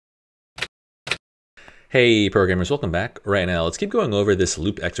Hey programmers, welcome back. Right now, let's keep going over this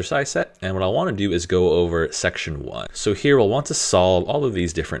loop exercise set. And what I want to do is go over section 1. So here we'll want to solve all of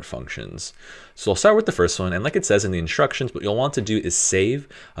these different functions. So I'll start with the first one. And like it says in the instructions, what you'll want to do is save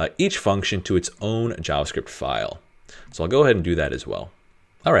each function to its own JavaScript file. So I'll go ahead and do that as well.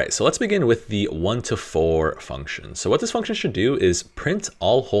 All right, so let's begin with the 1 to 4 function. So what this function should do is print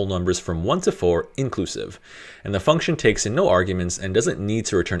all whole numbers from 1 to 4 inclusive. And the function takes in no arguments and doesn't need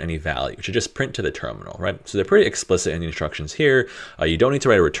to return any value. It should just print to the terminal, right? So they're pretty explicit in the instructions here. You don't need to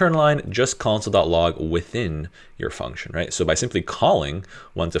write a return line, just console.log within your function, right? So by simply calling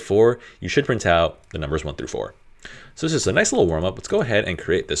 1 to 4, you should print out the numbers 1 through 4. So this is a nice little warm up. Let's go ahead and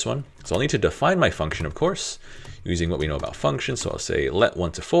create this one. So I'll need to define my function, of course, using what we know about functions. So I'll say let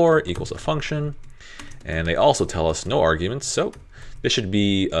 1 to 4 equals a function. And they also tell us no arguments. So this should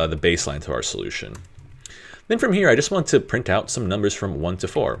be the baseline to our solution. Then from here, I just want to print out some numbers from 1 to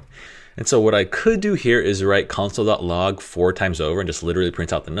 4. And so what I could do here is write console.log 4 times over and just literally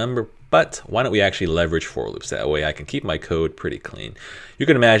print out the number. But why don't we actually leverage for loops? That way I can keep my code pretty clean. You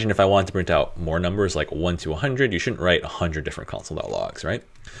can imagine if I wanted to print out more numbers like 1 to 100, you shouldn't write 100 different console.logs, right?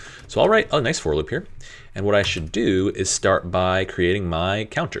 So I'll write a nice for loop here. And what I should do is start by creating my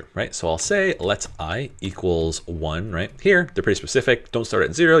counter, right? So I'll say let I equals 1, right? Here, they're pretty specific. Don't start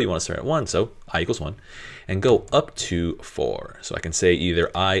at 0, you want to start at 1, so I equals 1. And go up to 4. So I can say either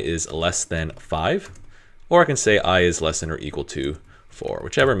I is less than 5, or I can say I is less than or equal to 4,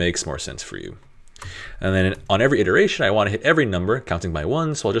 whichever makes more sense for you. And then on every iteration, I want to hit every number counting by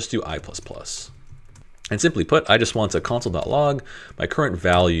 1, so I'll just do I++. And simply put, I just want to console.log my current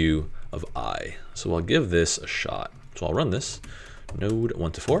value of I. So I'll give this a shot. So I'll run this, node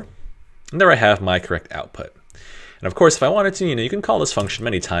 1 to 4, and there I have my correct output. And of course, if I wanted to, you can call this function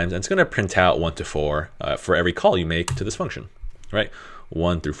many times, and it's going to print out 1 to 4 for every call you make to this function, right?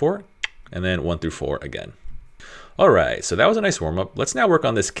 1 through 4, and then 1 through 4 again. All right, so that was a nice warm up. Let's now work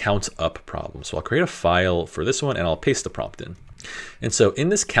on this count up problem. So I'll create a file for this one, and I'll paste the prompt in. And so in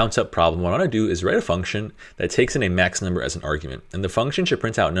this count up problem, what I want to do is write a function that takes in a max number as an argument. And the function should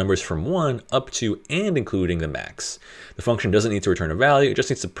print out numbers from 1 up to and including the max. The function doesn't need to return a value. It just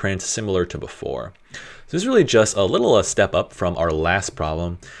needs to print similar to before. So this is really just a little step up from our last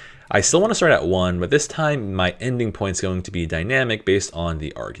problem. I still want to start at 1, but this time my ending point is going to be dynamic based on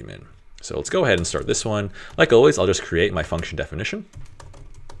the argument. So let's go ahead and start this one. Like always, I'll just create my function definition.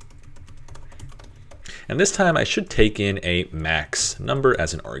 And this time I should take in a max number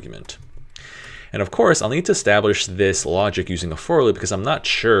as an argument. And of course, I'll need to establish this logic using a for loop because I'm not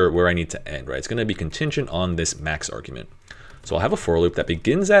sure where I need to end, right? It's going to be contingent on this max argument. So I'll have a for loop that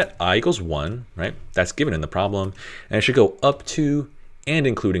begins at I equals 1, right? That's given in the problem. And it should go up to and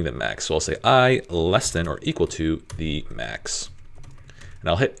including the max. So I'll say I less than or equal to the max. And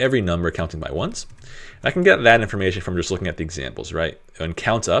I'll hit every number counting by ones. And I can get that information from just looking at the examples, right? When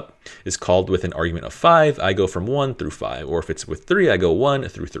count up is called with an argument of 5, I go from 1 through 5. Or if it's with 3, I go 1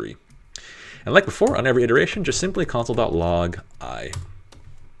 through 3. And like before, on every iteration, just simply console.log I.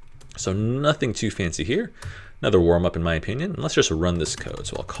 So nothing too fancy here. Another warm up in my opinion. And let's just run this code.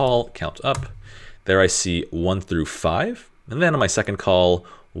 So I'll call count up. There I see 1 through 5. And then on my second call,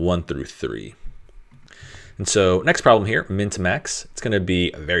 1 through 3. And so next problem here, min to max, it's going to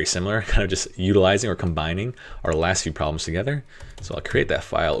be very similar, kind of just utilizing or combining our last few problems together. So I'll create that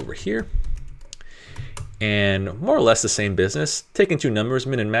file over here. And more or less the same business, taking two numbers,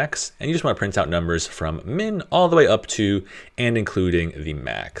 min and max, and you just want to print out numbers from min all the way up to and including the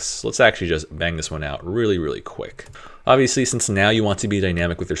max. So let's actually just bang this one out really, really quick. Obviously, since now you want to be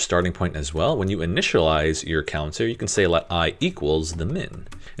dynamic with your starting point as well, when you initialize your counter, you can say let I equals the min.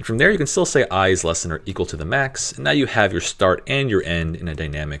 And from there, you can still say I is less than or equal to the max. And now you have your start and your end in a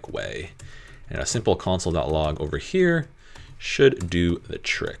dynamic way. And a simple console.log over here should do the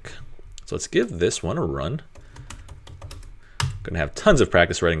trick. So let's give this one a run. I'm going to have tons of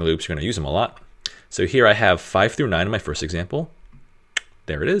practice writing loops. You're going to use them a lot. So here I have 5 through 9 in my first example.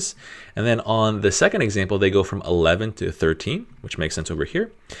 There it is. And then on the second example, they go from 11 to 13, which makes sense over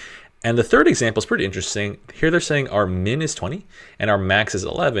here. And the third example is pretty interesting. Here they're saying our min is 20 and our max is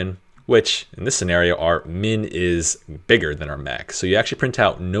 11, which in this scenario, our min is bigger than our max. So you actually print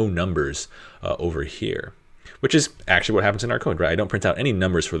out no numbers over here, which is actually what happens in our code, right? I don't print out any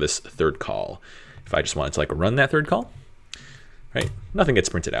numbers for this third call. If I just wanted to like run that third call, right? Nothing gets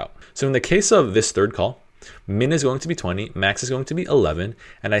printed out. So in the case of this third call, min is going to be 20, max is going to be 11,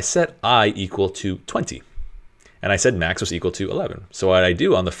 and I set I equal to 20. And I said max was equal to 11. So what I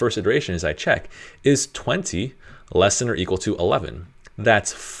do on the first iteration is I check, is 20 less than or equal to 11?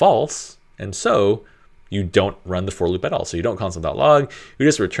 That's false, and so you don't run the for loop at all. So you don't console.log, you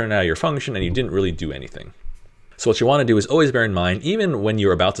just return out your function and you didn't really do anything. So what you want to do is always bear in mind, even when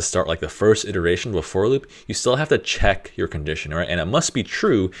you're about to start like the first iteration of a for loop, you still have to check your condition, right? And it must be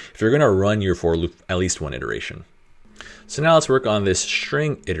true if you're going to run your for loop at least one iteration. So now let's work on this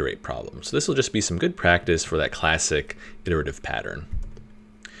string iterate problem. So this will just be some good practice for that classic iterative pattern.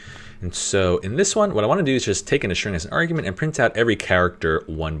 And so in this one, what I want to do is just take in a string as an argument and print out every character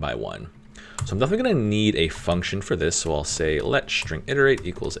one by one. So I'm definitely going to need a function for this. So I'll say let string iterate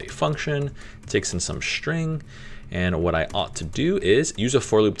equals a function, takes in some string. And what I ought to do is use a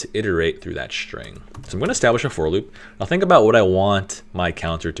for loop to iterate through that string. So I'm going to establish a for loop. I'll think about what I want my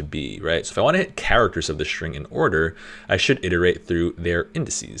counter to be, right? So if I want to hit characters of the string in order, I should iterate through their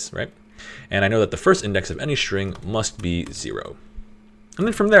indices, right? And I know that the first index of any string must be 0. And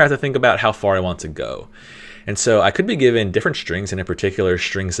then from there, I have to think about how far I want to go. And so I could be given different strings, and in particular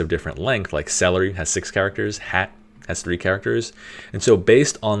strings of different length, like celery has 6 characters, hat has 3 characters. And so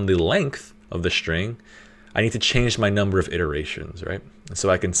based on the length of the string, I need to change my number of iterations, right? And so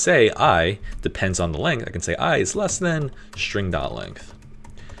I can say I depends on the length. I can say I is less than string.length.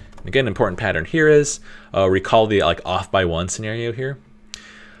 Again, an important pattern here is, recall the like off by 1 scenario here.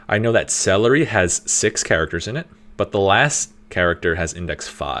 I know that celery has 6 characters in it, but the last character has index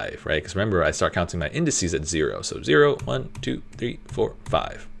 5, right? Because remember, I start counting my indices at 0. So 0, 1, 2, 3, 4,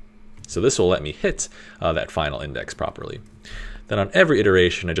 5. So this will let me hit that final index properly. Then on every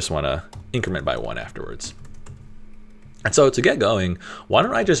iteration, I just want to increment by 1 afterwards. And so to get going, why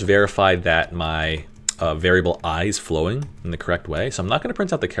don't I just verify that my variable I is flowing in the correct way? So I'm not going to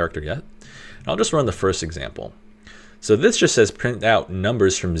print out the character yet. I'll just run the first example. So this just says print out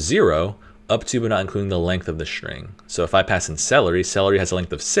numbers from 0 up to but not including the length of the string. So if I pass in celery, celery has a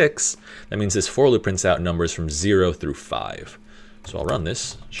length of 6. That means this for loop prints out numbers from 0 through 5. So I'll run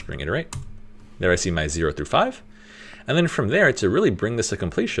this string iterate. There I see my 0 through 5. And then from there, to really bring this to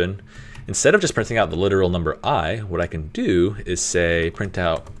completion, instead of just printing out the literal number I, what I can do is say print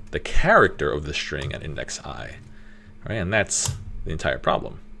out the character of the string at index I. Right? And that's the entire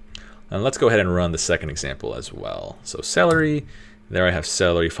problem. And let's go ahead and run the second example as well. So celery, there I have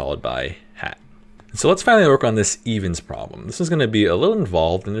celery followed by hat. So let's finally work on this evens problem. This is going to be a little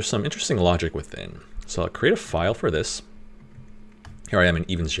involved and there's some interesting logic within. So I'll create a file for this. Here I am in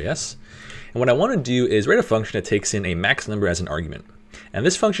evens.js. And what I want to do is write a function that takes in a max number as an argument. And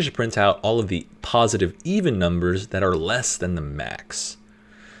this function should print out all of the positive even numbers that are less than the max.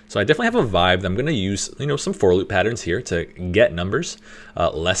 So I definitely have a vibe that I'm going to use, some for loop patterns here to get numbers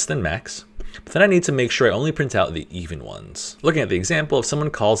less than max. But then I need to make sure I only print out the even ones. Looking at the example, if someone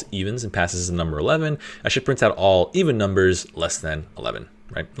calls evens and passes the number 11, I should print out all even numbers less than 11,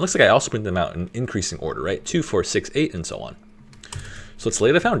 right? It looks like I also print them out in increasing order, right? 2, 4, 6, 8, and so on. So let's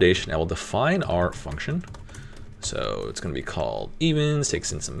lay the foundation. I will define our function. So it's going to be called evens,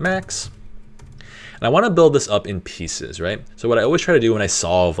 takes in some max. And I want to build this up in pieces, right? So what I always try to do when I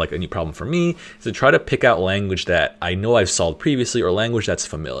solve like a new problem for me is to try to pick out language that I know I've solved previously or language that's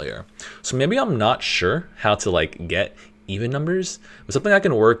familiar. So maybe I'm not sure how to like get even numbers, but something I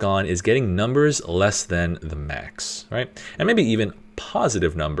can work on is getting numbers less than the max, right? And maybe even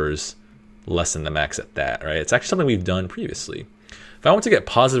positive numbers less than the max at that, right? It's actually something we've done previously. If I want to get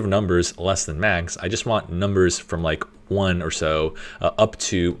positive numbers less than max, I just want numbers from like 1 or so up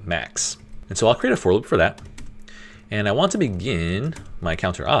to max. And so I'll create a for loop for that. And I want to begin my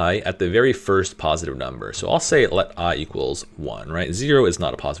counter I at the very first positive number. So I'll say let I equals 1, right? 0 is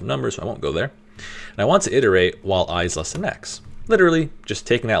not a positive number, so I won't go there. And I want to iterate while I is less than max. Literally just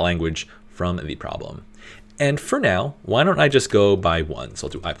taking that language from the problem. And for now, why don't I just go by 1? So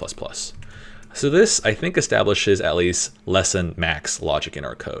I'll do I++. So this, I think, establishes at least less than max logic in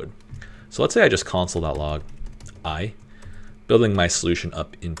our code. So let's say I just console.log I, building my solution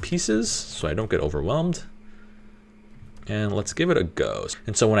up in pieces so I don't get overwhelmed. And let's give it a go.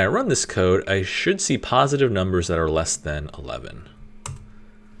 And so when I run this code, I should see positive numbers that are less than 11.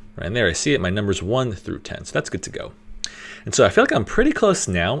 Right, and there I see it, my numbers 1 through 10. So that's good to go. And so I feel like I'm pretty close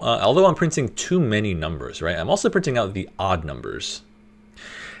now, although I'm printing too many numbers, right? I'm also printing out the odd numbers.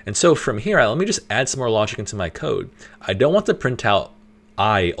 And so from here, let me just add some more logic into my code. I don't want to print out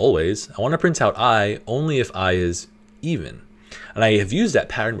I always. I want to print out I only if I is even. And I have used that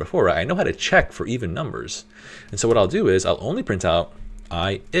pattern before, right? I know how to check for even numbers. And so what I'll do is I'll only print out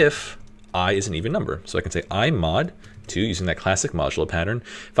I if I is an even number. So I can say I mod 2 using that classic modulo pattern.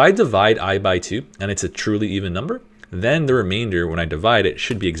 If I divide I by 2 and it's a truly even number, then the remainder when I divide it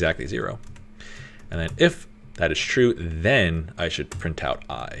should be exactly 0. And then if that is true, then I should print out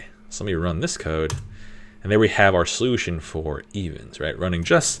I. So let me run this code. And there we have our solution for evens, right? Running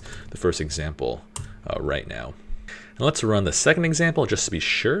just the first example right now. And let's run the second example just to be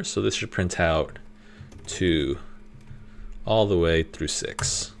sure. So this should print out 2 all the way through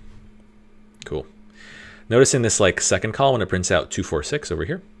 6. Cool. Notice in this like second column when it prints out 2, 4, 6 over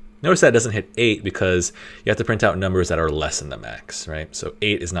here. Notice that it doesn't hit 8 because you have to print out numbers that are less than the max, right? So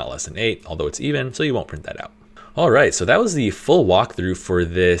 8 is not less than 8, although it's even, so you won't print that out. All right, so that was the full walkthrough for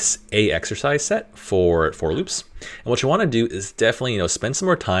this A exercise set for loops. And what you want to do is definitely, spend some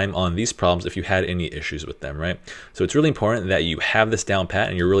more time on these problems if you had any issues with them, right? So it's really important that you have this down pat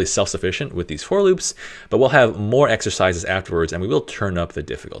and you're really self-sufficient with these for loops, but we'll have more exercises afterwards and we will turn up the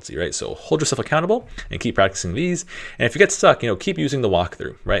difficulty, right? So hold yourself accountable and keep practicing these. And if you get stuck, keep using the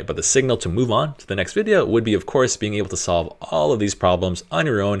walkthrough, right? But the signal to move on to the next video would be, of course, being able to solve all of these problems on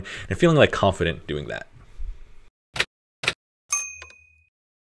your own and feeling like confident doing that.